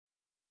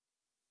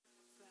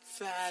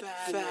You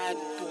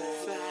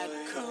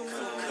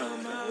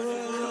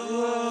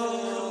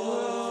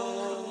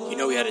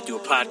know we had to do a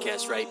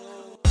podcast, right?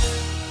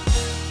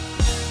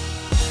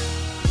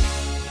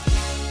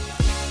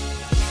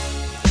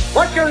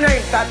 What's your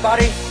name, fat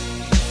body?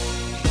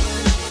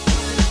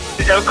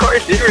 Of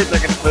course, you were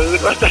looking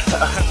food. What the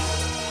hell?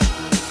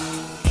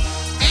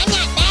 I'm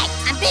not fat.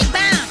 I'm big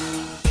boned.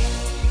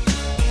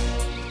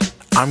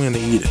 I'm gonna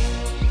eat it.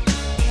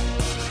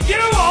 You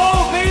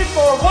owe me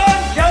for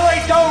one jelly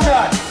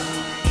donut!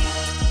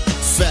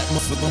 Fat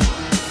motherfucker.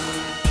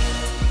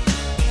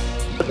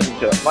 Listen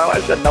to it. My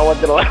wife said no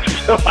one's gonna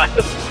listen to us.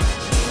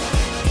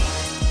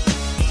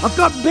 I've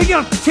got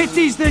bigger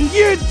titties than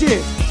you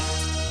do!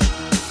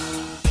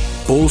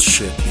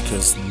 Bullshit,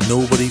 because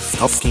nobody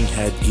fucking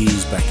had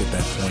geese back at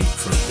that point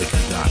for a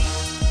bigger guy.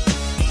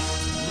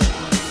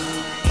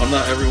 I'm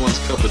not everyone's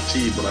cup of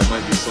tea, but I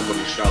might be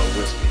somebody's shot of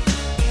whiskey.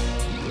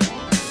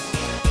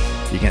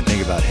 You can't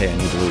think about, hey, I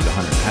need to lose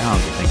 100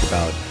 pounds, and think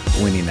about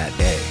winning that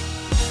day.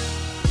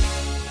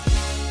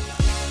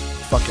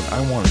 Fucking, I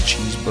want a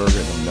cheeseburger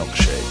and a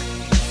milkshake.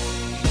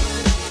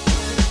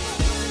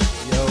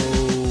 Yo,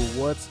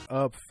 what's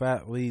up,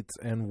 Fatleets,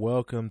 and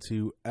welcome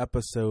to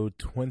episode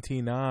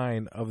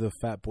 29 of the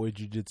Fat Boy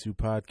Jiu-Jitsu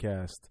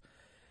podcast.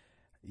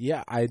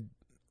 Yeah,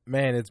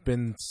 man, it's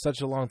been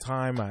such a long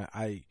time.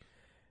 I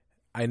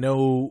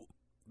know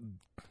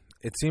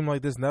it seemed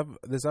like this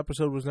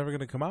episode was never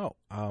going to come out.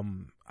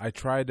 I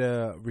tried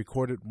to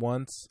record it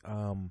once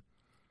on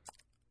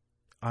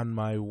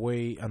my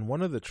way on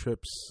one of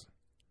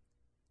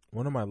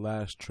my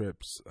last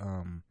trips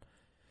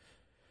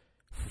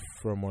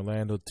from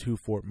Orlando to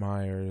Fort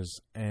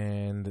Myers,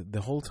 and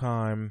the whole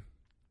time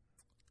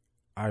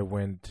I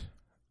went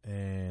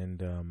and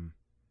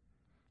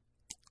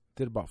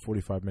did about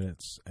 45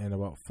 minutes, and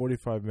about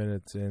 45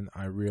 minutes in,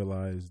 I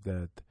realized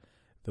that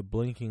the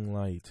blinking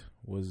light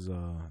was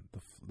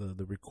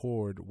the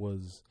record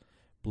was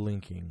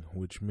blinking,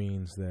 which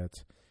means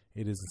that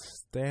it is in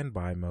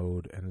standby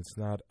mode and it's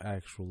not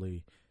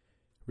actually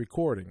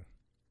recording.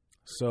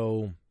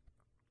 So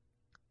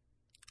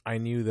I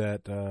knew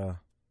that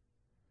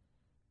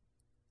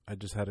I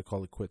just had to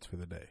call it quits for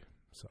the day.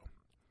 So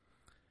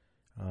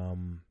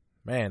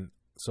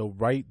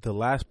the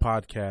last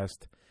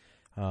podcast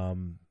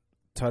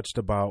touched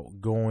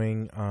about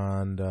going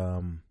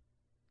on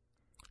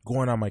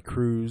my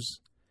cruise,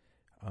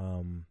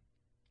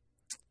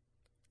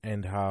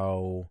 and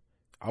how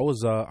I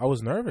was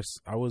nervous.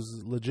 I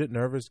was legit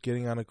nervous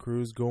getting on a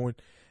cruise,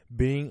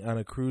 being on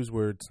a cruise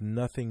where it's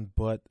nothing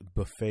but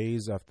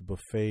buffets after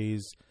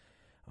buffets.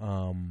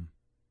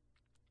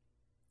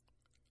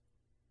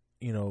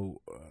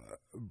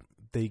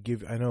 They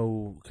give. I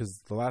know,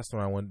 because the last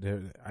time I went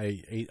there,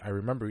 I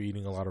remember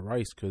eating a lot of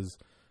rice because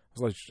I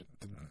was like,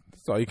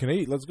 "That's all you can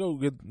eat. Let's go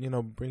get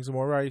bring some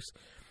more rice."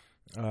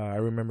 I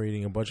remember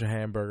eating a bunch of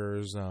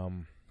hamburgers,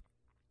 and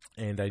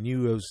I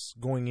knew it was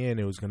going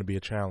to be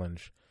a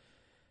challenge.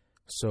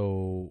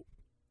 So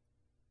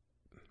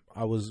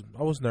I was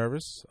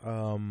nervous,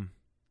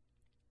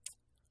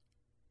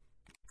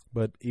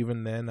 but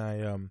even then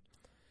I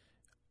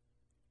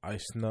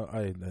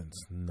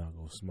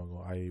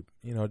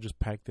just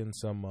packed in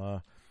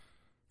some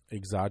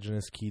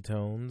exogenous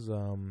ketones,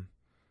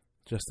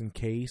 just in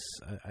case.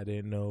 I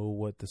didn't know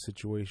what the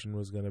situation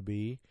was going to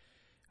be.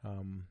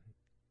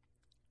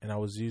 And I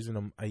was using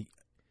them.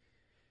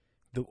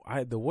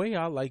 The way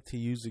I like to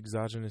use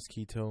exogenous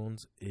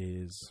ketones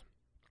is,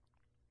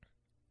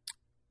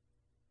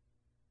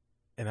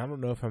 and I don't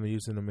know if I'm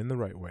using them in the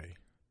right way,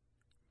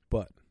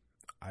 but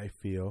I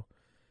feel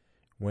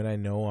when I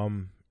know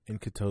I'm in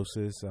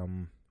ketosis,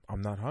 I'm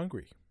not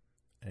hungry,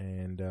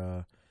 and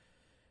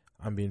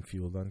I'm being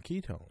fueled on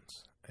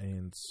ketones.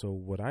 And so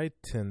what I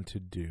tend to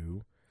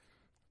do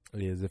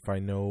is, if I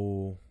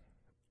know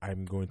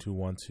I'm going to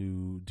want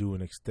to do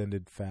an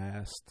extended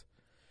fast,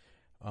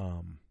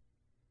 I'll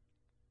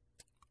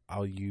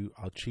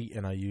cheat,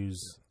 and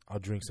I'll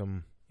drink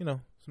some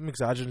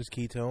exogenous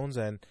ketones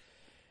and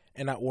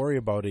not worry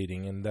about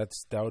eating. And that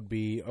would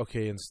be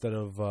okay. Instead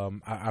of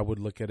I would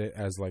look at it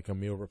as like a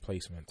meal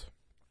replacement,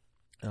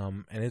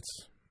 and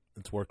it's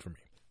worked for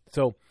me.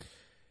 So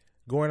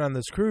going on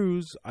this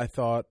cruise, I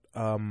thought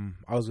I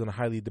was going to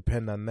highly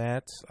depend on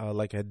that,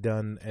 like I'd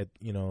done at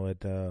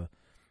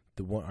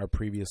our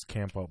previous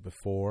camp out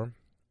before.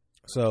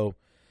 So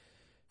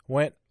it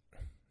went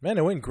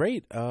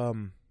great.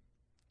 I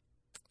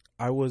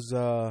was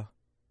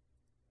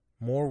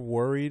more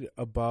worried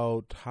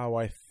about how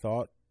I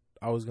thought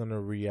I was going to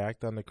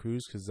react on the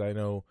cruise, because I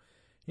know,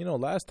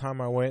 last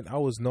time I went, I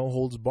was no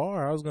holds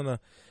bar. I was going to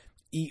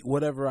eat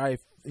whatever I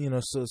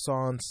saw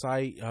on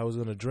site. I was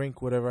going to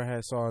drink whatever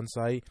I saw on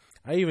site.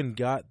 I even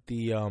got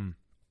the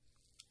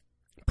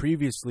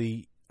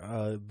previously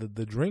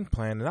the drink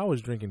plan, and I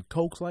was drinking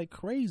Cokes like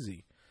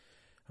crazy.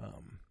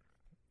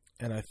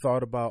 And I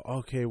thought about,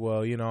 okay,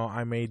 well,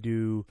 I may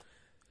do,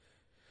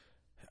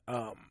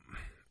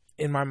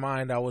 in my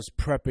mind, I was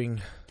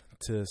prepping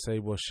to say,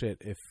 well, shit,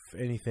 if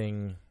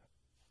anything,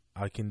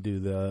 I can do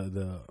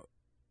the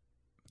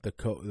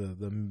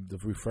the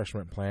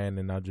refreshment plan,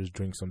 and I'll just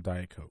drink some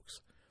Diet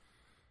Cokes.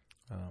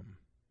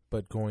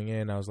 But going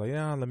in, I was like,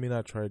 yeah, let me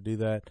not try to do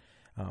that.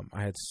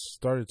 I had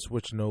started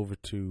switching over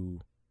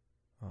to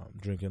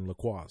drinking La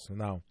Croix.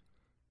 Now,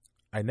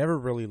 I never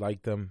really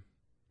liked them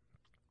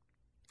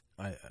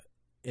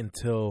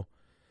until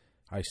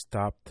I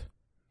stopped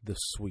the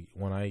sweet.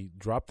 When I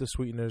dropped the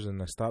sweeteners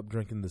and I stopped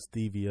drinking the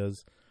Zevias,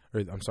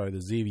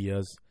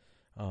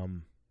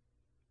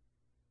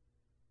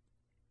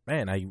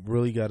 man, I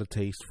really got a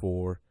taste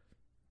for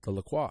the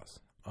La Croix.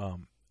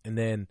 And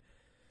then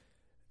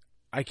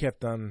I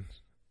kept on,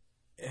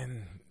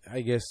 and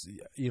I guess,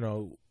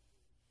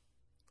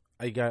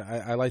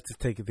 I like to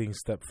take things a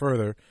step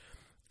further.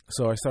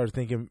 So I started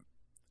thinking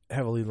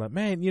heavily, like,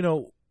 man,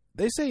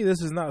 they say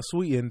this is not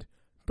sweetened,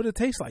 but it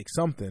tastes like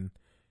something.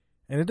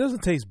 And it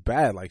doesn't taste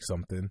bad like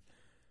something.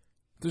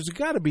 There's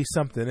got to be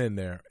something in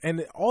there.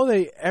 And all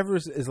they ever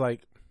is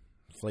like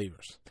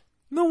flavors.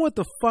 Know what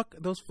the fuck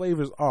those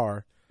flavors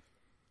are.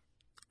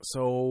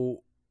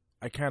 So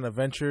I kind of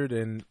ventured,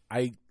 and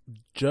I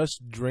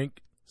just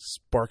drink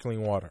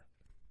sparkling water.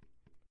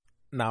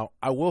 Now,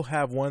 I will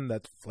have one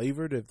that's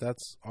flavored if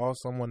that's all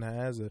someone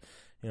has.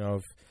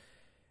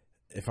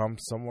 If I'm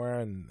somewhere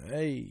and,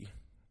 hey,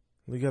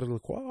 we got a La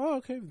Croix. Oh,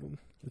 okay.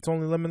 It's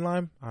only lemon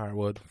lime? All right,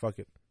 well, fuck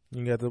it.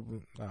 You got the...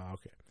 Oh,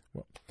 okay.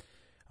 Well,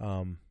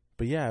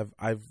 but yeah,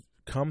 I've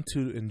come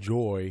to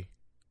enjoy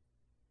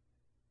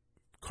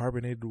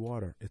carbonated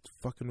water. It's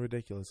fucking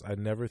ridiculous. I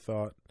never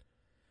thought...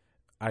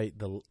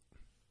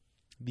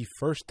 The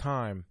first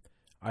time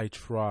I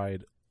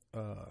tried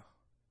a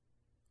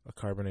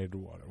carbonated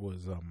water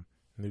was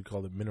we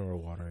called it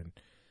mineral water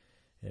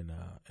in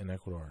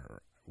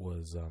Ecuador.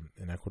 Was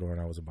in Ecuador,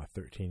 and I was about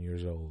 13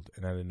 years old,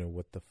 and I didn't know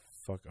what the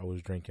fuck I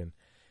was drinking.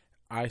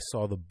 I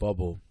saw the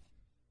bubble,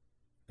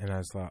 and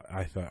I thought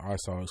I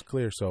saw it was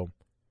clear. So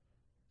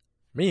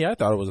I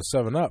thought it was a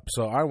 7-Up.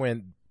 So I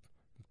went,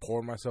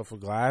 poured myself a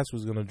glass,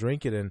 was gonna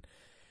drink it, and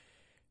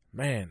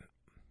man,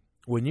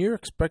 when you're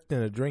expecting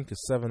to drink a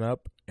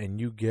 7-Up and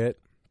you get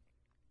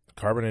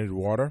carbonated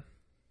water,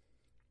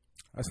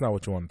 that's not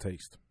what you want to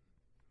taste.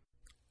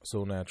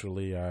 So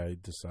naturally, I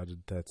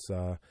decided that's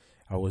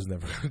I was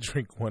never going to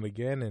drink one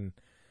again,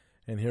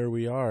 and here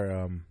we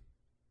are.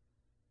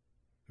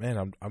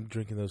 Man, I'm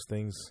drinking those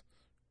things,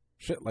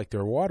 shit, like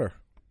they're water.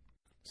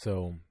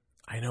 So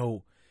I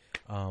know,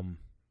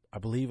 I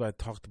believe I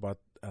talked about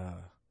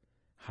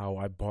how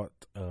I bought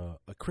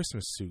a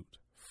Christmas suit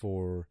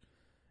for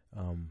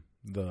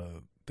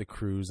the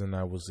cruise, and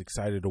I was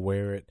excited to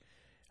wear it.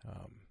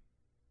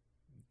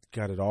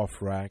 Got it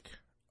off rack.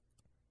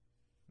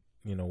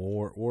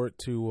 Wore it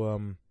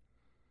to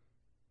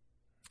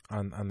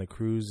on the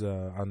cruise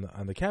on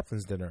the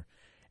captain's dinner,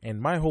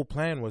 and my whole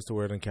plan was to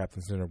wear it on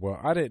captain's dinner. Well,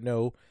 I didn't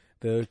know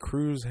the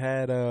cruise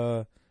had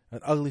an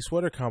ugly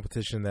sweater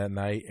competition that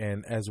night,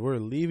 and as we're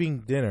leaving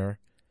dinner,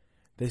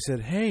 they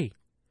said, "Hey,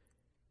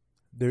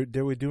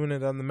 they were doing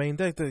it on the main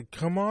deck. They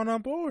come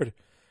on board,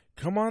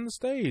 come on the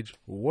stage.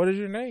 What is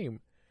your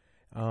name?"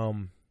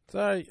 So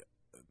I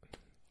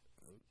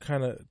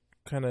kind of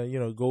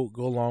go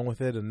along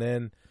with it, and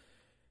then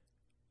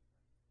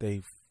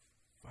they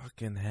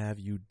fucking have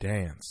you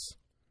dance,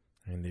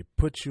 and they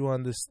put you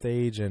on the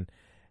stage, and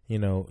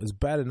it's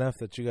bad enough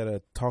that you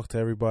gotta talk to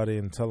everybody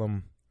and tell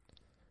them,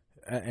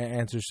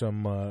 answer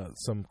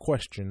some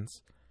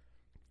questions,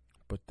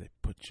 but they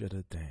put you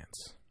to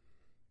dance,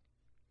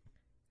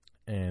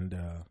 and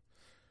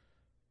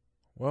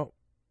well,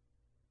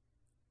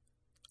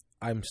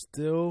 I'm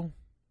still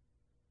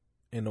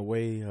in a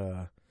way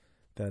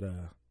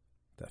that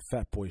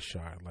fat boy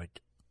shy.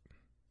 Like,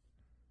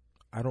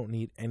 I don't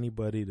need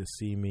anybody to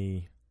see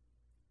me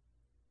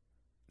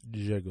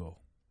jiggle.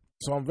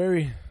 So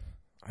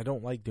I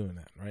don't like doing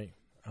that, right?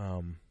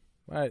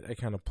 I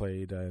kind of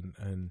played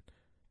and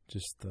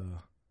just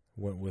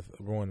went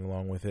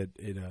along with it.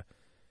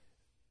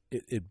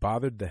 It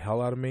bothered the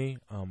hell out of me.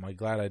 I'm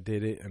glad I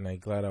did it, and I'm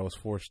glad I was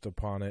forced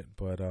upon it.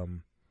 But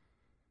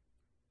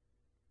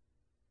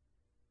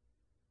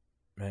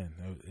man,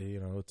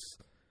 it's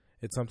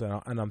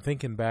something. And I'm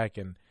thinking back,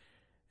 and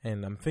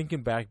I'm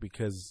thinking back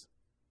because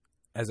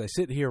as I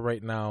sit here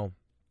right now,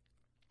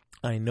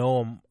 I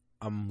know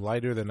I'm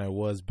lighter than I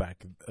was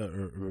back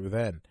or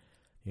then.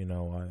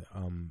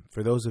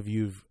 For those of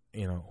you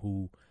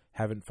who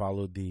haven't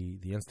followed the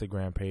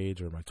Instagram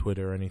page or my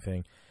Twitter or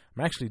anything,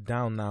 I'm actually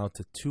down now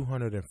to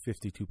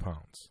 252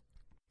 pounds.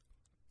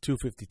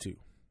 252.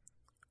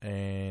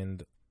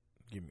 And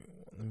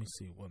let me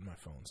see what my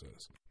phone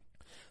says.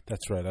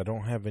 That's right. I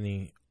don't have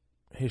any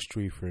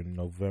history for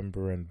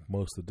November and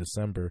most of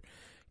December,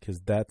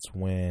 because that's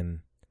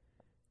when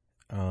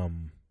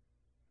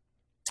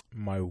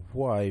my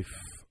wife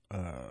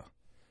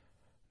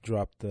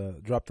dropped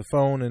the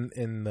phone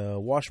in the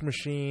wash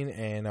machine,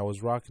 and I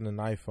was rocking an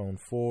iPhone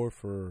 4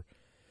 for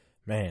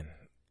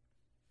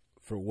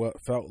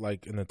what felt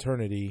like an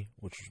eternity,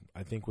 which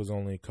I think was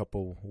only a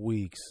couple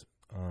weeks,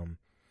 and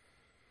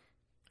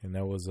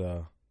that was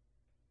a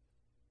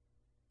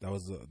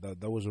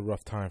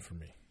rough time for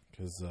me,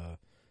 because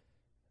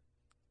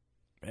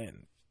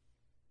and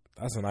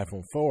that's an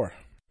iPhone 4.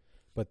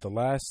 But the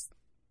last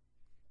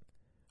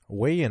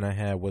weigh-in I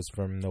had was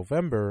from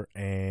November,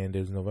 and it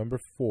was November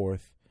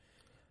 4th.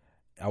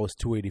 I was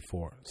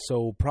 284.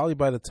 So probably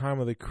by the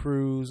time of the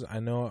cruise, I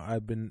know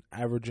I've been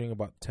averaging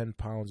about 10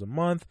 pounds a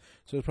month.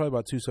 So it's probably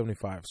about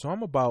 275. So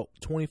I'm about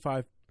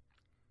 25,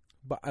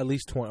 but at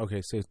least 20.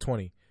 Okay, say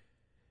 20.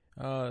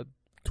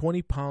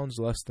 20 pounds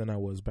less than I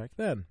was back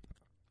then.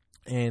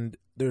 And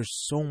there's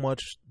so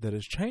much that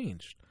has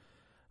changed.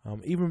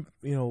 Even,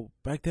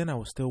 back then I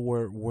was still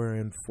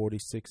wearing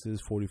 46s,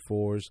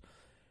 44s.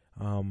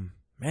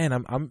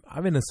 Man,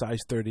 I'm in a size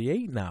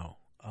 38 now.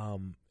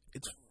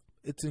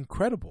 It's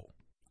incredible.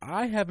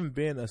 I haven't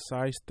been a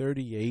size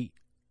 38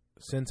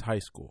 since high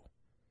school.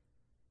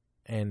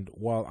 And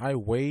while I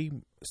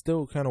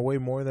still kind of weigh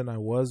more than I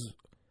was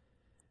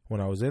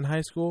when I was in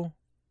high school,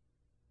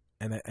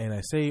 and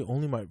I say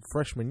only my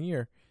freshman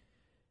year,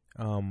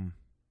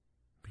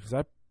 because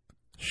I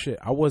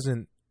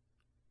wasn't,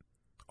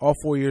 all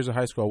 4 years of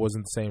high school, I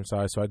wasn't the same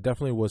size. So I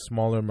definitely was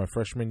smaller my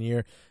freshman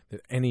year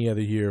than any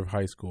other year of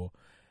high school.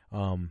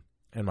 And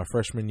my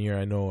freshman year,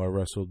 I know I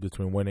wrestled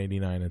between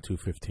 189 and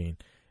 215.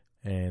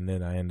 And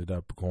then I ended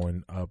up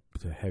going up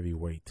to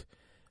heavyweight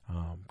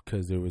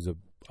because there was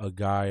a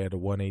guy at a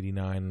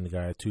 189 and a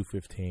guy at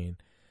 215.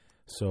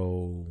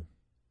 So,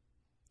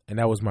 and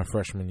that was my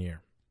freshman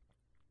year.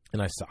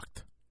 And I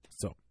sucked.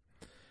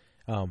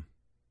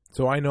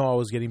 So I know I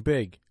was getting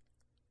big.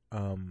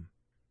 And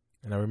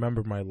I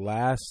remember my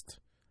last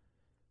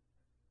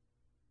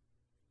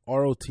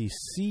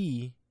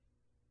ROTC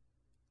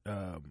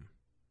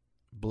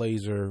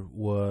blazer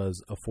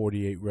was a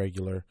 48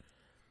 regular,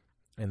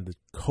 and the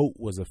coat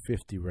was a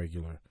 50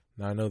 regular.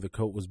 Now, I know the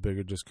coat was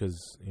bigger just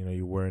because,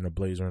 you're wearing a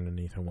blazer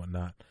underneath and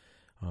whatnot.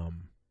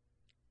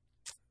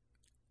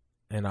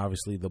 And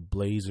obviously the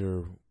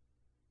blazer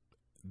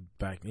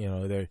back,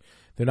 they're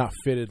not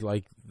fitted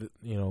like,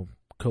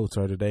 coats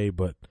are today.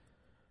 But,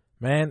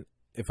 man,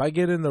 if I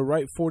get in the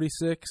right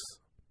 46,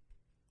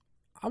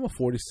 I'm a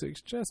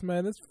 46 chest,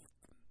 man.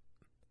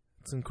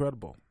 It's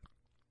incredible.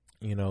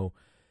 In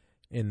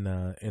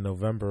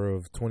November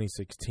of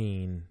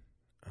 2016,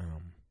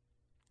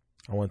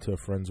 I went to a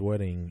friend's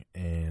wedding,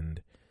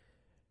 and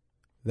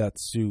that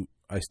suit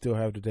I still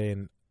have today,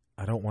 and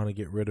I don't want to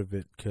get rid of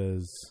it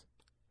because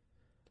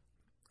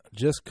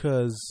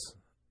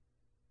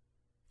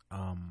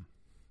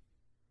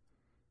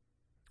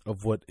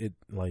of what it,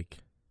 like,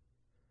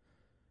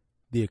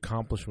 the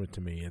accomplishment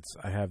to me.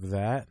 I have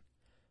that,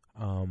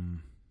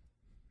 and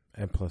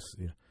plus,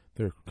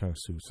 they're kind of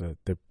suits that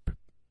they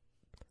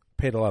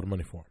paid a lot of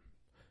money for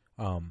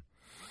them.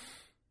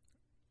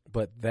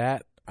 But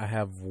that, I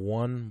have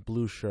one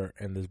blue shirt,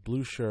 and this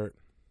blue shirt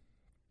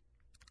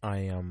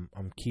I'm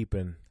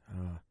keeping.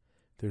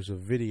 There's a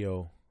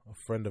video a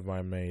friend of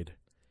mine made,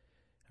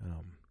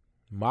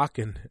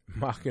 mocking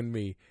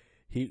me.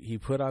 He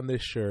put on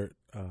this shirt,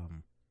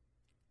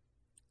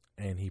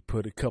 and he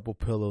put a couple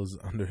pillows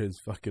under his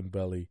fucking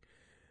belly,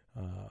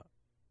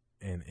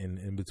 and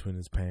in between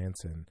his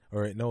pants,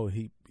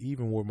 he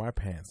even wore my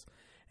pants,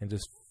 and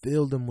just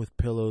filled them with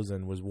pillows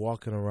and was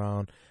walking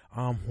around.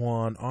 I'm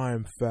Juan.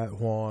 I'm Fat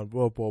Juan.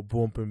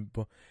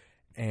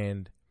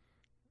 And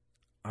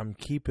I'm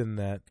keeping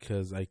that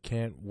because I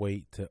can't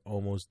wait to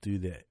almost do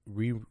that.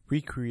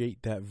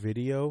 Recreate that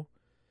video.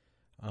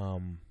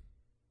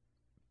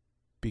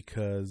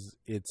 Because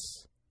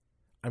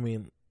I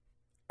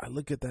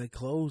look at that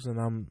clothes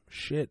and I'm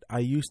shit. I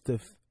used to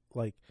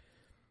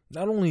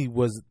not only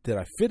did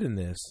I fit in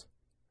this,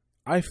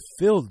 I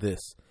filled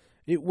this.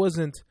 It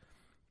wasn't,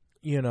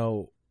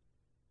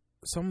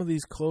 some of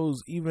these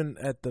clothes, even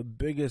at the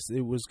biggest,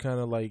 it was kind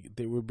of like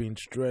they were being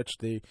stretched.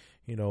 They,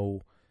 they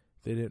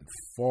didn't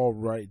fall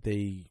right.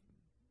 They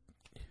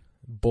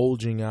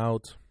bulging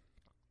out.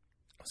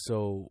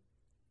 So,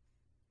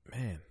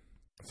 man.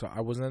 So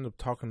I was ended up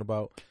talking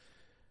about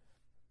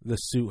the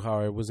suit, how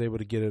I was able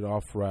to get it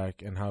off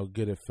rack and how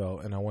good it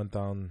felt. And I went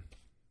down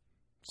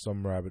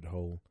some rabbit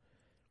hole.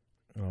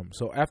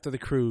 So after the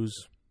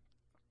cruise,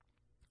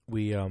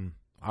 we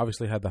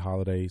obviously had the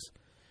holidays.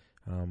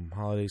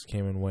 Holidays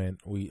came and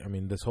went.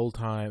 That whole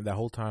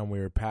time we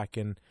were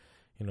packing,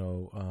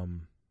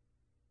 and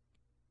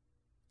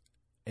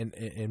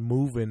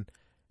moving,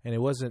 and it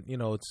wasn't,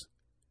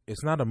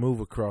 it's not a move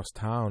across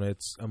town.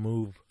 It's a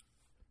move,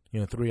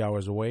 3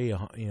 hours away, a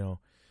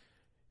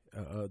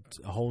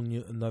whole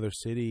another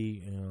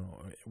city.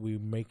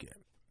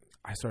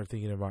 I started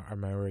thinking about,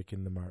 am I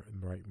making the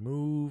right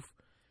move?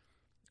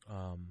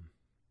 I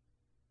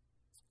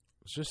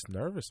was just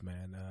nervous,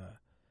 man.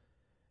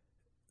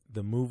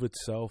 The move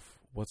itself,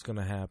 what's going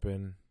to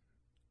happen,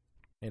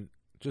 and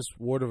just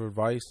word of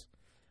advice,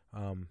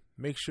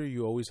 make sure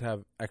you always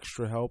have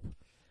extra help.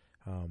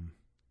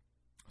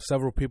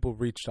 Several people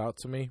reached out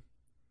to me,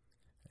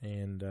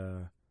 and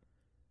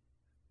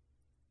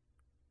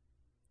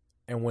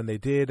when they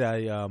did,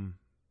 I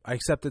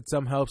accepted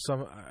some help.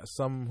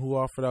 Some who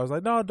offered, I was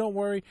like, no, don't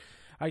worry,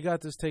 I got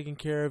this taken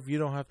care of. You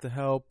don't have to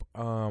help.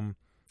 And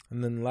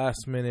then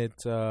last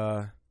minute,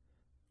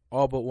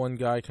 all but one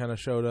guy kind of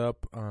showed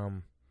up.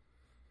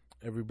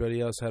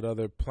 Everybody else had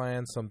other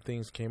plans. Some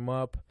things came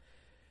up.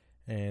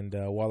 And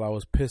while I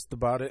was pissed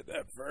about it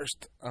at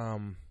first,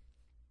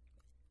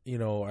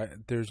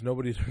 there's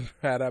nobody to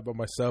bat at but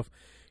myself,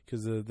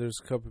 because there's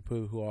a couple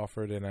people who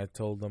offered, and I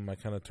told them, I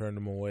kind of turned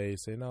them away,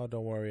 say, no,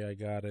 don't worry, I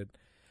got it.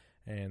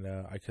 And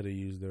I could have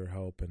used their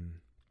help. And,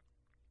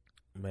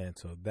 man,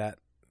 so that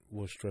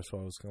was stressful.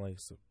 I was kind of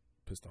so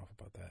pissed off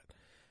about that.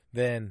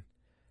 Then,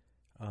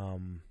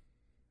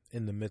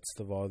 in the midst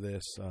of all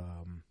this,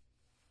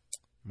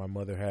 my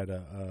mother had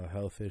a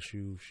health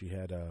issue. She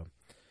had a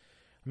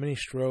mini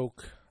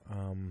stroke,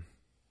 and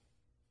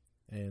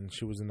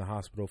she was in the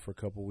hospital for a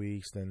couple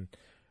weeks, then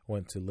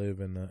went to live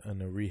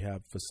in a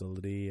rehab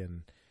facility,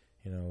 and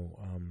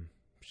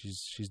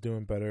she's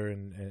doing better,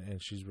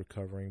 and she's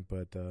recovering,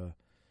 but the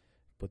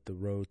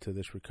road to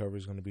this recovery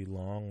is going to be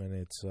long, and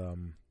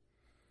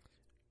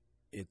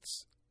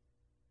it's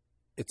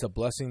a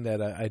blessing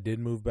that I did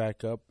move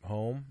back up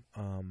home,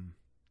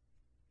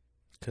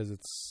 because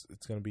it's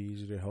going to be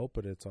easy to help,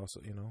 but it's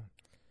also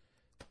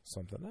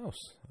something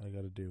else I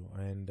got to do.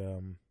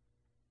 And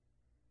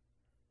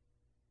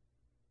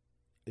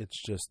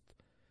it's just,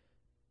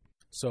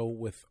 so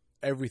with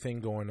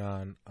everything going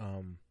on,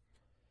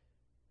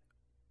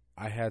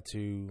 I had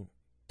to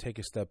take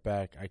a step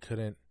back. I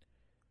couldn't,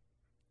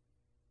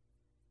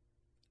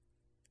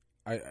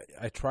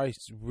 I try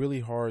really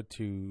hard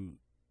to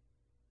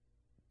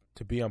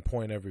be on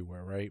point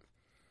everywhere, right?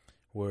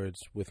 Where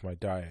it's with my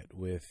diet,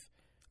 with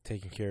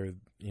taking care of,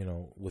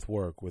 with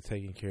work, with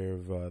taking care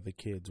of the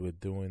kids, with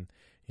doing,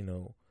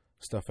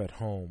 stuff at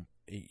home.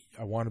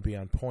 I want to be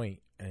on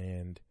point,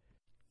 and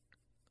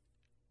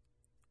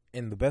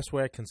the best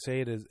way I can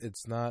say it is,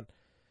 it's not,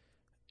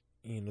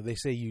 they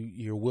say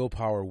your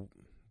willpower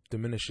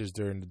diminishes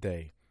during the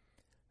day,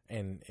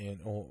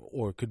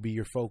 or it could be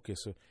your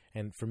focus.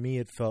 And for me,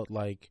 it felt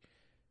like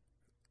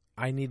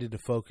I needed to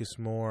focus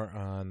more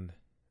on,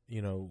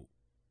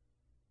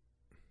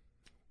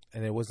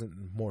 and it wasn't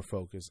more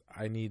focus.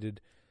 I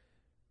needed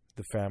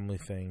the family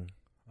thing.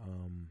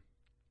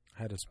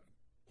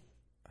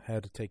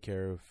 Had to take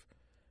care of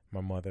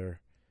my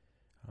mother,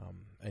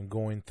 and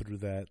going through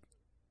that,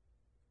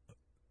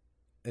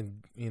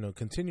 and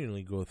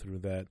continually go through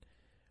that.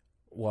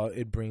 While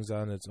it brings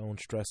on its own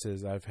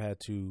stresses, I've had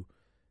to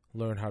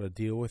learn how to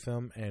deal with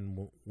them.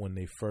 And when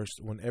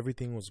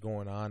everything was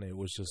going on, it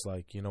was just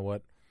like, you know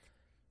what,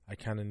 I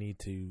kind of need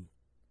to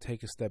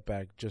take a step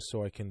back just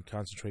so I can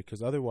concentrate,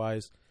 because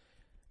otherwise,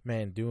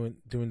 man, doing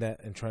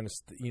that and trying to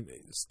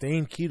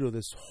staying keto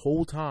this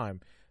whole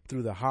time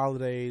through the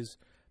holidays,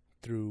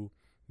 through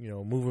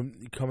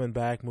moving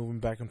back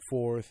and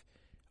forth,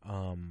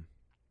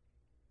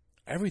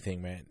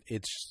 everything, man.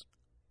 It's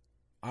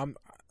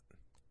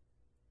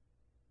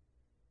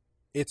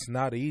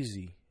not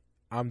easy.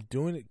 I'm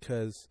doing it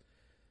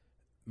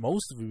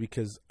most of it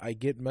because I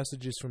get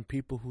messages from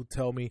people who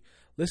tell me,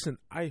 listen,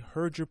 I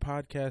heard your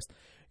podcast,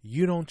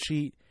 you don't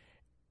cheat,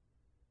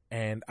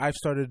 and I've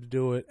started to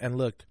do it, and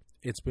look,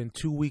 it's been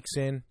 2 weeks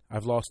in,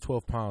 I've lost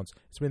 12 pounds.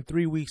 It's been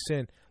 3 weeks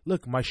in,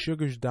 look, my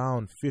sugar's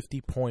down 50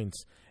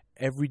 points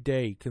every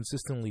day,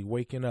 consistently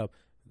waking up,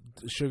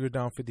 sugar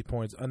down 50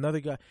 points. Another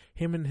guy,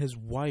 him and his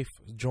wife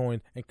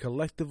joined and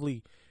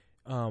collectively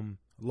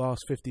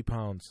lost 50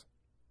 pounds.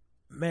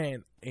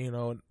 Man,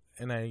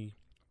 and I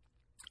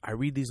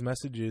read these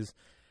messages,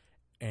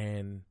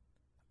 and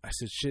I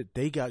said, shit,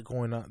 they got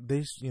going on.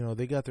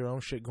 They got their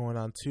own shit going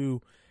on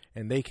too,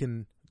 and they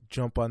can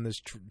jump on this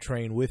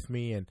train with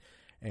me and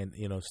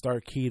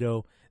start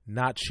keto,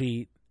 not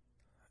cheat.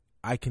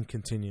 I can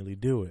continually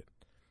do it,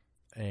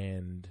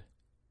 and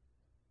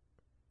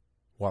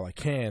while I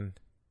can,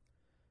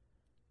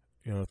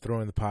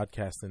 throwing the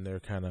podcast in there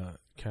kind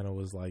of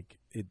was like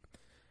it.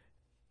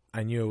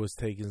 I knew it was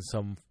taking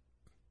some.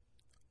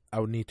 I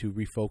would need to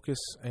refocus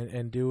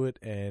and do it,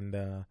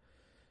 and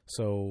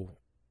so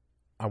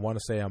I want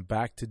to say I'm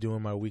back to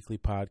doing my weekly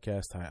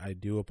podcast. I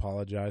do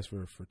apologize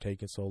for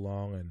taking so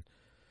long, and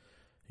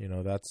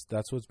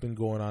that's what's been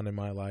going on in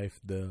my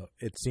life.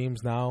 It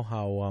seems now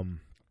how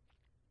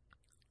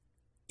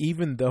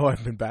even though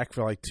I've been back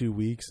for like 2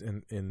 weeks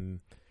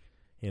in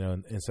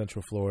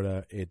Central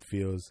Florida, it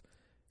feels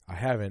I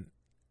haven't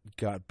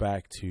got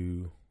back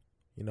to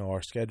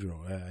our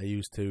schedule. I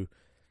used to.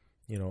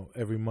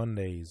 Every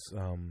Mondays,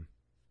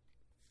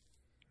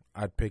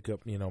 I'd pick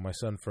up, my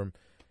son from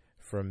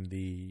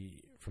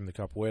the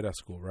capoeira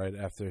school right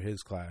after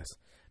his class.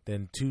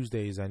 Then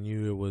Tuesdays, I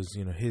knew it was,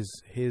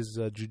 his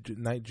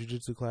night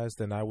jiu-jitsu class.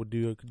 Then I would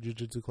do a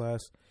jiu-jitsu class.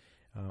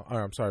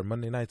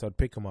 Monday nights I'd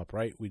pick him up.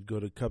 Right, we'd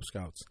go to Cub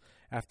Scouts.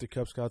 After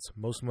Cub Scouts,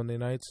 most Monday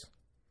nights,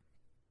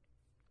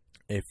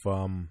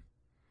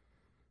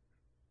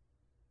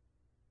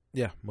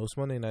 most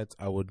Monday nights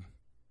I would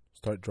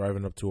start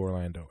driving up to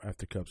Orlando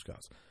after Cub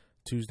Scouts.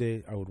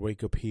 Tuesday, I would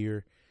wake up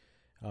here,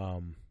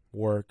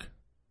 work,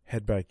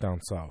 head back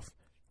down south.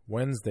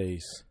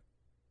 Wednesdays,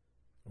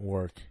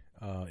 work,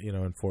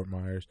 in Fort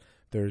Myers.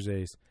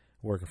 Thursdays,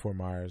 work in Fort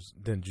Myers.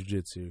 Then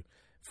jiu-jitsu.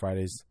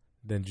 Fridays,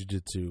 then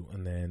jiu-jitsu,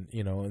 and then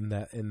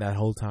in that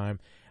whole time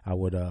I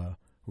would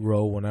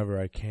row whenever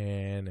I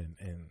can,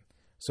 and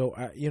so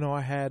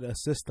I had a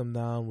system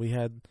down. We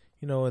had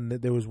and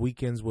there was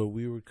weekends where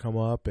we would come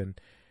up and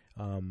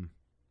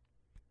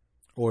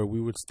or we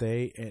would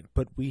stay,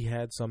 but we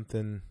had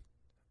something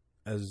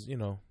as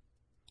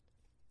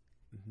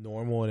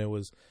normal, and it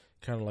was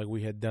kind of like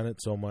we had done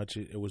it so much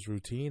it was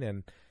routine,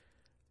 and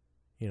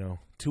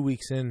 2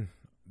 weeks in,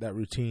 that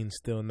routine's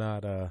still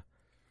not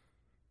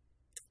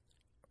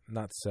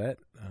set,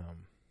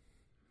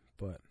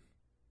 but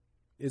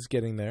it's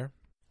getting there.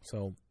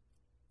 So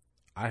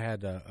I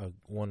had a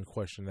one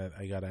question that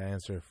I got to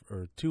answer,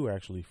 or two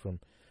actually, from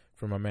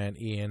my man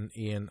Ian.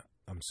 Ian,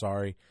 I'm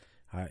sorry.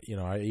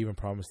 I even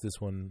promised this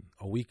one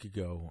a week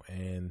ago,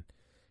 and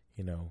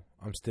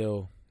I'm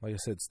still, like I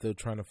said, still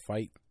trying to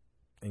fight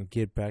and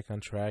get back on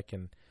track,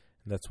 and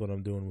that's what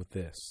I'm doing with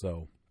this.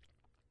 So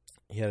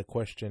he had a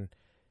question: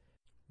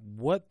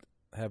 what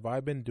have I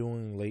been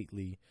doing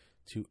lately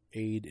to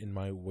aid in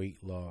my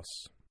weight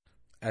loss,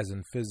 as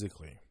in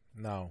physically?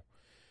 Now,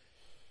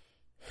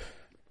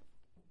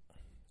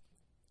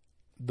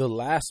 the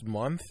last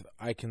month,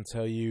 I can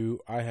tell you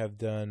I have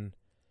done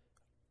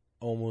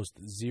almost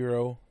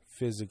zero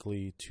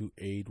physically to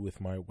aid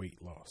with my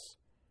weight loss.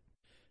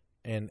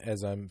 And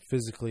as I'm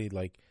physically,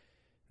 like,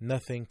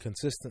 nothing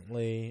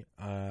consistently.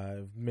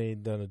 I've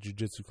done a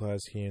jiu-jitsu class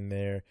here and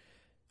there.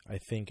 I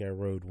think I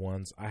rode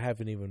once. I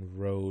haven't even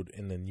rode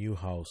in the new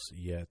house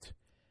yet.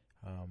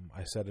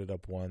 I set it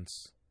up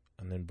once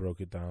and then broke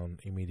it down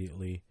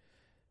immediately.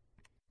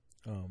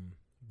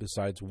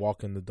 Besides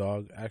walking the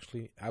dog,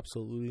 actually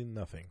absolutely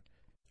nothing.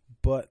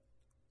 But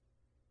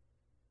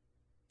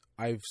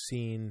I've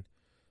seen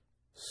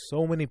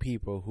so many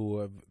people who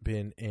have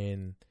been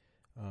in,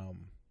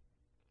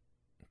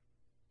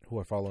 who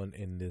are following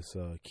in this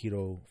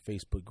keto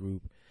Facebook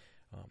group,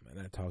 and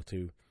I talk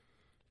to.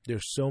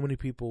 There's so many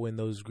people in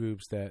those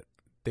groups that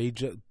they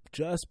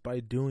just by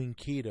doing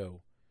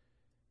keto,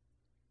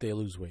 they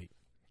lose weight.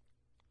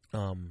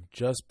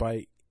 Just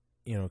by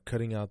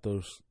cutting out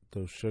those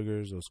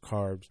sugars, those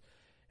carbs,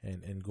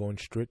 and going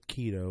strict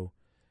keto,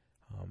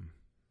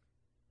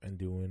 and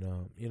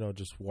doing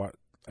just what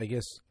I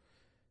guess.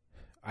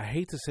 I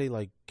hate to say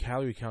like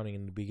calorie counting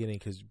in the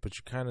beginning, but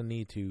you kind of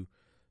need to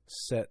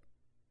set.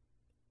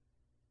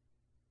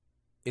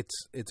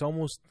 It's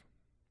almost,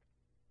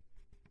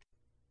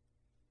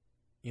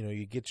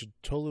 you get your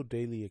total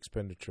daily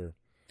expenditure,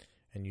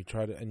 and you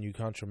count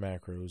your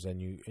macros, and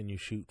you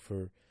shoot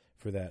for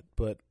that.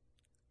 But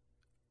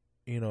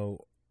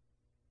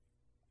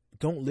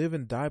don't live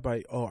and die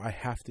by, I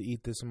have to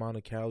eat this amount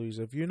of calories.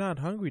 If you're not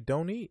hungry,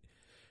 don't eat.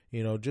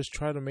 Just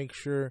try to make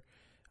sure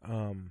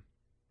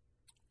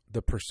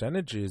the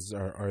percentages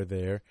are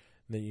there,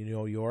 that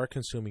you are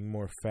consuming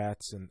more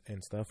fats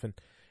and stuff, and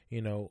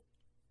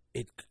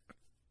it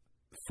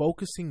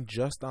focusing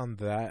just on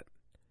that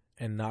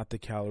and not the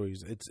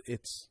calories.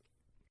 It's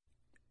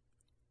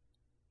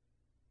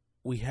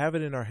we have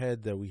it in our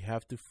head that we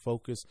have to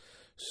focus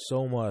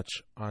so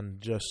much on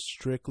just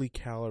strictly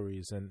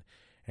calories, and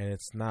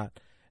it's not.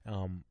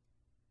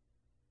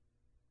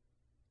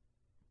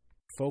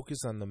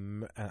 Focus on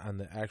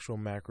the actual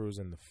macros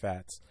and the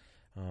fats,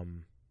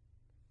 and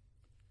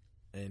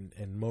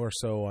more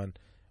so on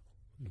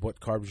what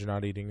carbs you're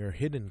not eating, or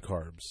hidden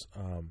carbs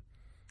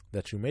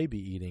that you may be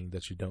eating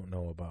that you don't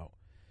know about.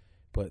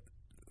 But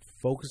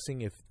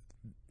focusing, if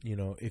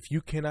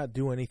you cannot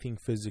do anything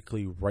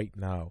physically right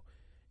now,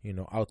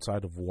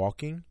 outside of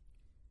walking,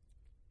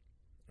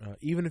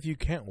 even if you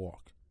can't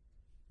walk,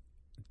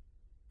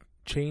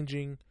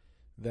 changing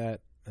that,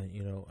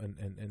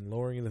 and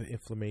lowering the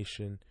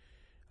inflammation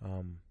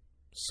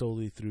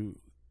solely through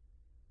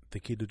the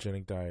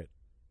ketogenic diet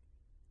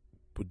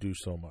would do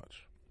so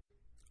much.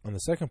 On the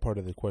second part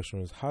of the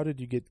question was, how did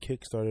you get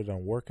kick-started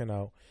on working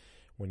out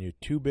when you're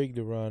too big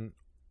to run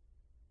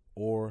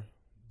or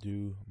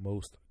do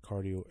most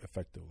cardio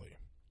effectively?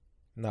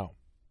 Now,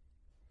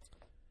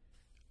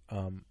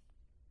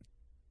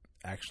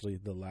 actually,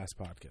 the last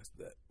podcast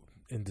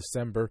in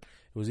December,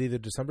 it was either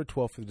December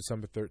 12th or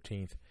December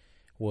 13th,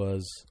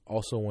 was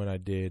also when I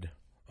did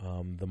the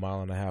 1.5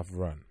 mile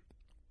run.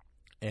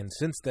 And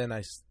since then,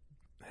 I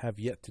have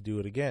yet to do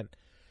it again.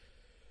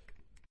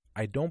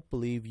 I don't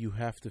believe you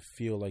have to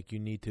feel like you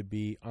need to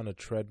be on a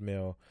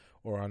treadmill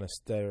or on a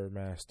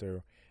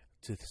Stairmaster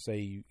to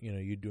say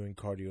you're doing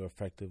cardio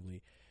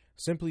effectively.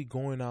 Simply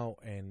going out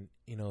and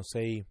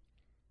say,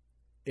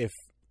 if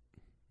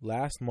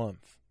last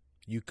month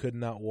you could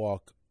not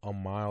walk a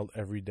mile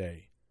every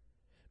day,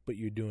 but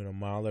you're doing a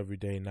mile every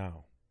day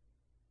now,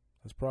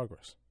 that's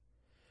progress.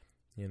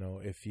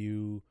 If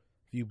you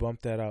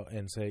bump that out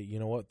and say,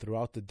 what,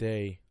 throughout the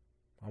day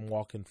I'm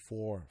walking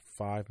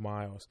 4-5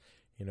 miles,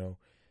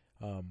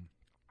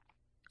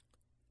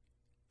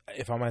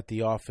 if I'm at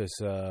the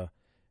office,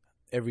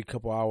 every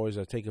couple hours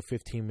I take a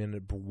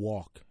 15-minute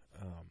walk,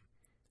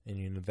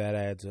 and that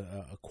adds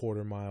a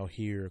quarter mile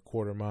here, a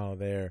quarter mile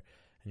there,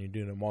 and you're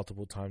doing it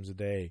multiple times a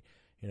day.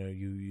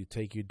 You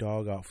take your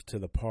dog out to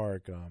the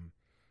park,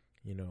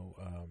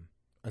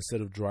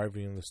 instead of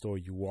driving in the store,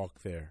 you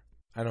walk there.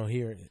 I know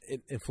here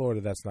in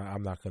Florida,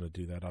 I'm not going to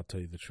do that. I'll tell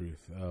you the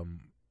truth.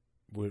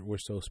 We're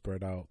so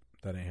spread out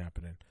that ain't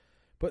happening.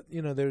 But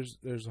there's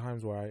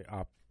times where I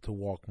opt to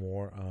walk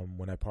more.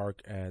 When I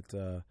park at,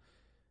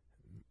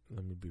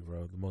 let me be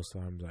real, most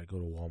times I go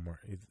to Walmart.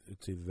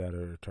 It's either that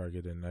or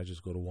Target, and I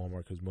just go to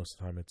Walmart because most of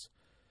the time it's,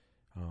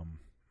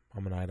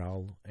 I'm a night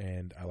owl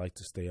and I like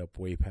to stay up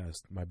way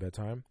past my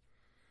bedtime.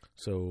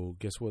 So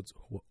guess what's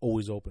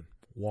always open?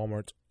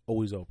 Walmart's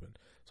always open.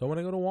 So when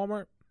I go to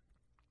Walmart,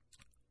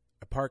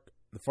 I park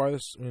the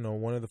farthest,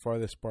 one of the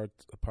farthest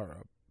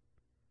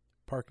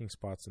parking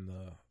spots in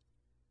the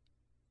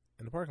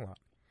parking lot.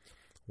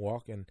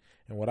 Walk and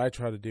what I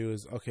try to do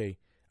is, okay,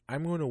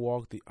 I'm going to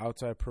walk the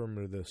outside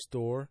perimeter of the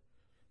store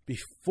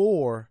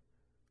before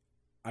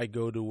I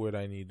go to what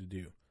I need to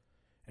do.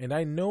 And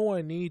I know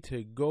I need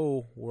to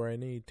go where I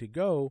need to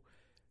go,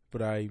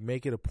 but I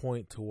make it a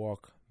point to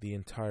walk the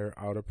entire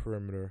outer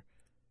perimeter,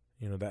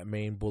 that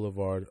main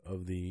boulevard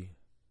of the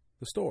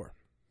store.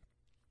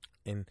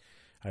 And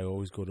I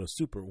always go to a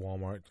super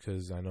Walmart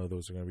because I know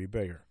those are going to be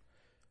bigger.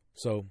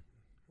 So,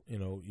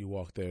 you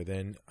walk there.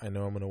 Then I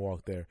know I'm going to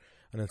walk there.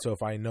 And then so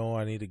if I know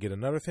I need to get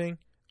another thing,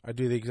 I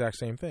do the exact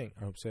same thing.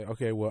 I would say,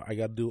 okay, well, I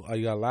got to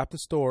lap the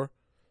store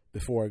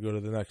before I go to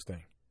the next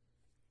thing.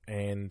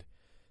 And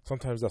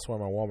sometimes that's why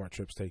my Walmart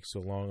trips take so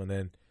long. And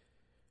then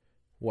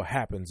what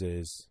happens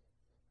is,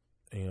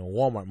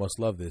 Walmart must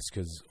love this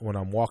because when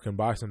I'm walking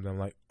by something, I'm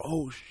like,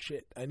 oh,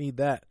 shit, I need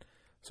that.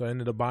 So I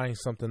ended up buying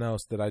something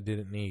else that I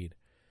didn't need.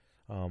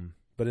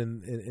 But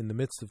in the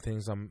midst of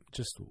things, I'm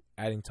just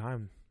adding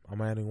time.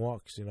 I'm adding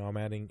walks. I'm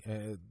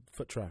adding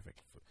foot traffic,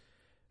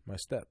 my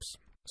steps.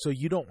 So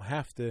you don't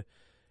have to,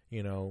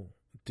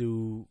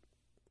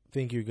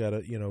 think you got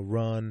to,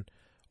 run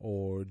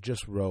or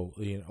just row,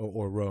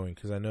 or rowing.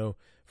 Because I know,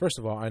 first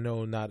of all,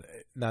 not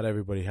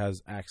everybody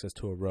has access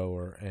to a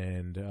rower,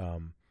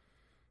 and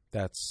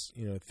that's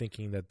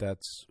thinking that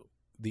that's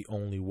the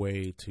only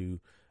way to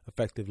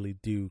effectively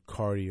do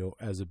cardio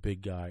as a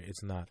big guy.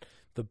 It's not.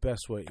 The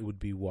best way would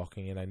be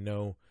walking, and I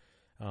know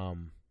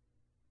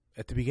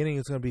at the beginning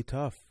it's going to be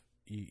tough.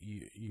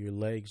 Your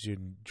legs, your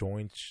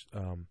joints,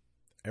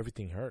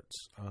 everything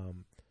hurts,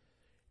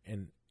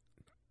 and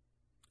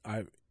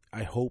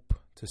I hope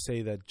to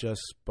say that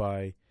just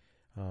by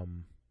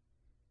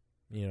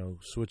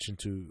switching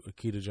to a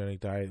ketogenic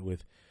diet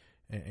with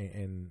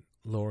and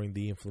lowering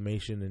the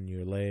inflammation in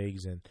your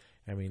legs and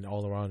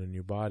all around in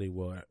your body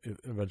will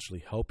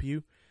eventually help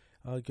you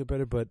get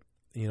better. But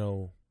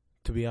to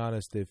be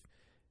honest,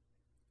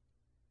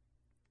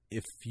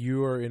 if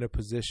you are in a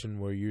position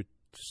where you're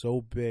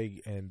so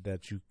big and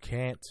that you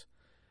can't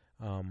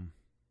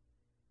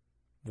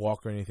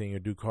walk or anything or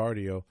do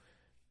cardio,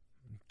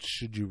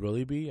 should you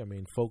really be?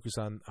 Focus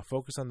on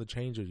the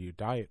change of your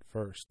diet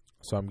first.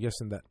 So I'm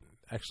guessing that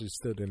actually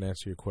still didn't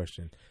answer your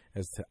question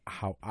as to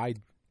how I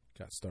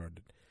got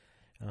started.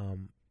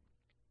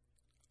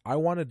 I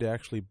wanted to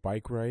actually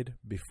bike ride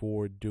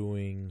before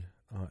doing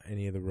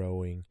any of the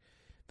rowing.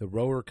 The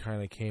rower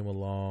kind of came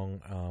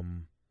along,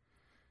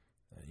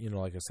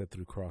 like I said,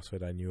 through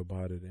CrossFit. I knew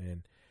about it,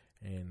 and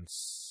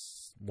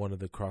one of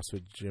the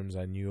CrossFit gyms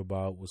I knew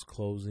about was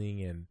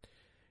closing, and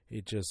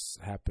it just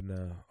happened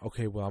to,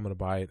 okay, well, I'm going to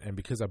buy it. And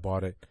because I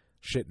bought it,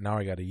 shit, now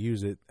I got to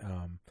use it,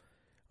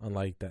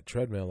 unlike that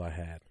treadmill I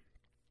had.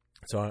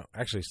 So I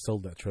actually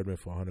sold that treadmill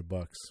for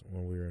 $100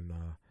 when we were in,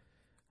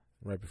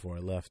 right before I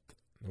left,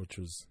 which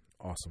was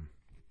awesome.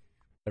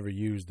 Never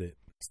used it.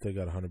 Still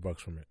got $100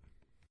 from it.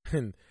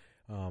 And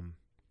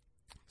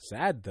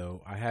sad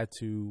though, I had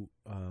to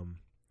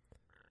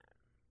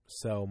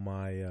sell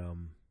my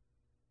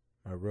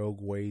my Rogue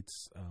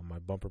weights, my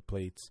bumper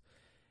plates.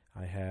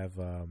 I have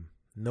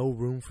no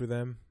room for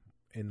them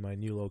in my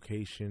new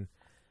location,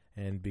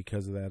 and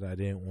because of that, I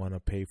didn't want to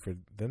pay for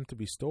them to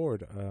be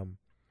stored.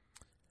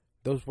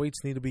 Those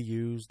weights need to be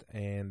used,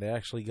 and they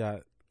actually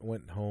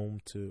went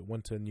to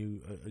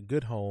a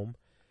good home.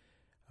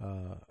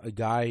 A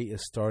guy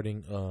is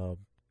starting a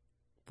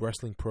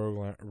wrestling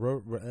program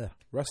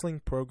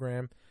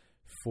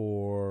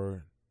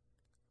for,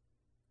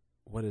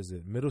 what is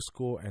it, middle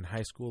school and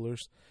high schoolers.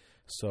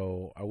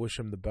 So I wish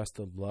him the best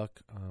of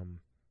luck.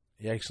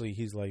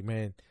 He's like,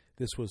 man,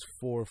 this was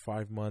 4 or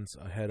 5 months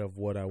ahead of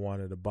what I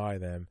wanted to buy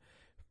them,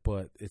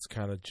 but it's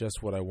kind of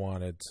just what I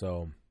wanted.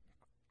 So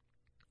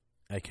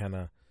I kind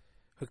of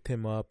hooked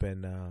him up,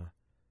 and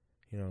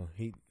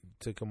he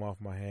took him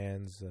off my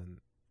hands,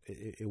 and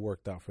it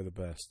worked out for the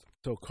best.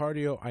 So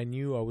cardio, I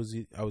knew I was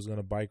going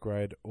to bike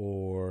ride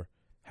or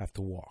have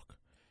to walk.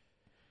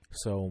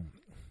 So,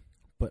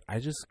 but I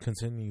just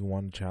continue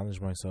want to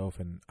challenge myself,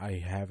 and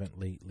I haven't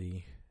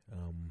lately.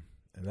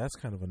 And that's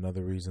kind of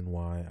another reason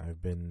why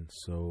I've been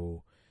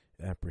so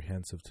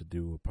apprehensive to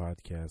do a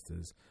podcast,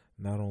 is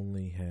not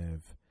only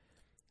have,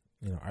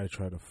 I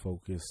try to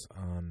focus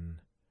on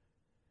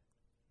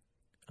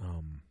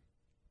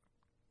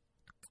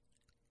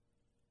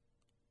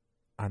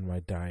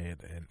my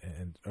diet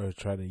and or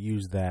try to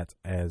use that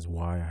as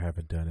why I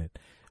haven't done it.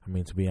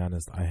 To be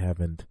honest, I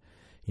haven't,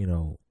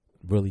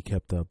 really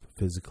kept up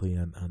physically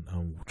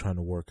on trying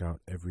to work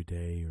out every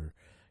day or,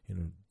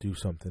 do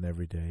something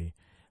every day.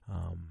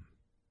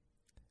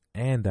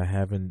 And I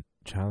haven't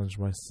challenged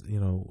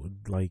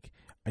like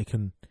I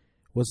can,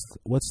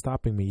 what's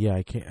stopping me? Yeah,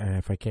 I can't,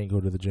 if I can't go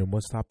to the gym,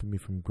 what's stopping me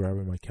from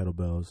grabbing my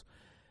kettlebells,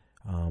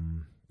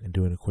 and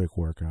doing a quick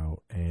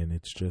workout? And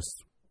it's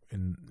just,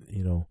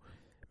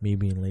 me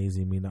being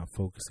lazy, me not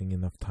focusing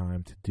enough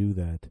time to do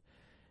that.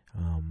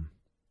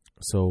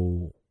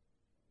 So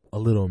a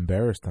little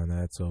embarrassed on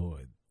that. So,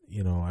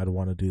 I don't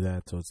want to do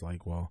that. So it's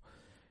like, well,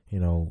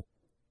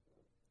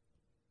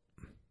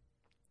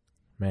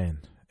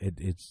 man,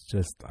 it's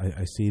just,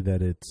 I see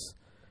that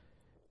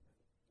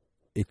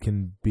it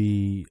can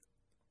be,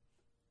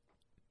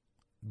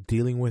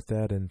 dealing with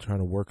that and trying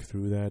to work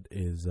through that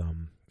is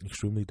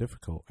extremely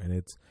difficult. And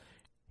it's,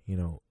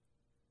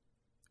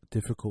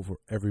 difficult for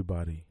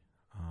everybody.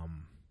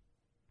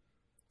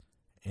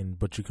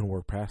 But you can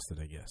work past it,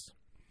 I guess.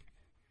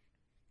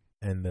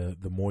 And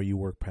the more you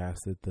work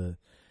past it, the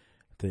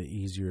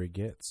easier it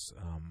gets.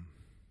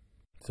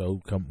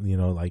 So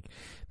like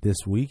this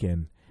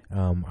weekend,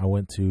 I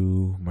went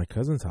to my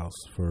cousin's house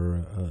for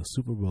a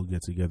Super Bowl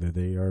get together.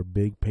 They are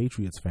big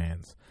Patriots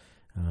fans.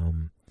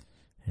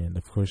 And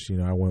of course,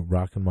 I went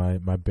rocking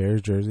my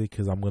Bears jersey,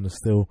 because I'm going to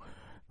still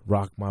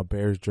rock my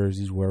Bears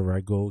jerseys wherever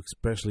I go,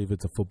 especially if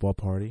it's a football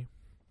party.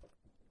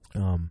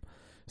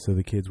 So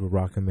the kids were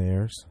rocking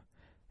theirs,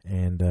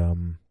 and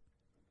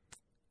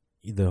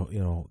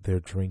they're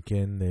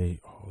drinking. They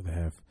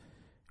have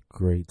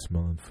great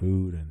smelling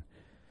food,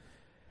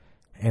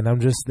 and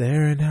I'm just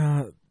there,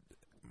 and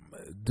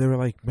they were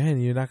like, "Man,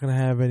 you're not gonna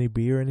have any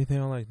beer or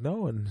anything?" I'm like,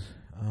 "No," and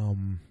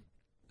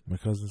my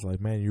cousin's like,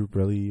 "Man, you're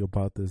really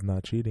about this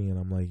not cheating?" And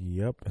I'm like,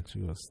 "Yep." And she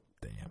goes,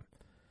 "Damn."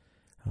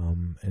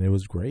 And it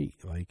was great,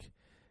 and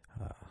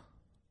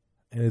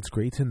it's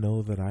great to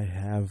know that I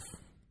have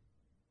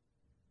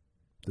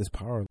this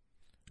power.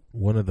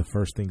 One of the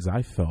first things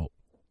I felt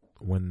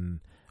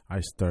when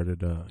I started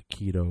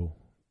keto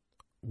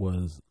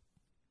was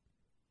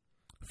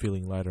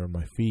feeling lighter on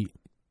my feet,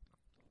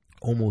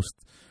 almost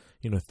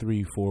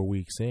 3-4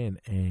 weeks in,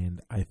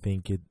 and I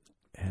think it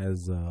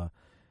has a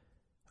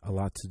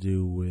lot to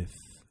do with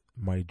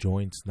my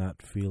joints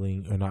not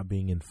feeling or not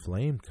being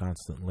inflamed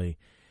constantly.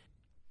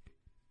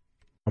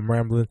 I'm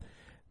rambling.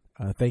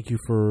 Thank you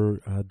for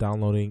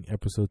downloading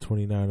episode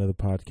 29 of the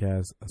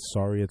podcast.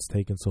 Sorry it's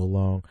taken so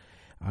long.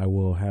 I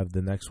will have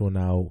the next one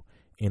out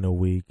in a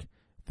week.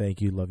 Thank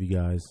you. Love you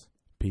guys.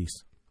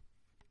 Peace.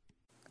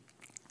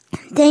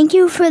 Thank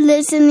you for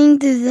listening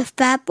to the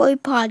Fat Boy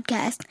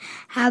Podcast.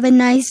 Have a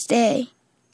nice day.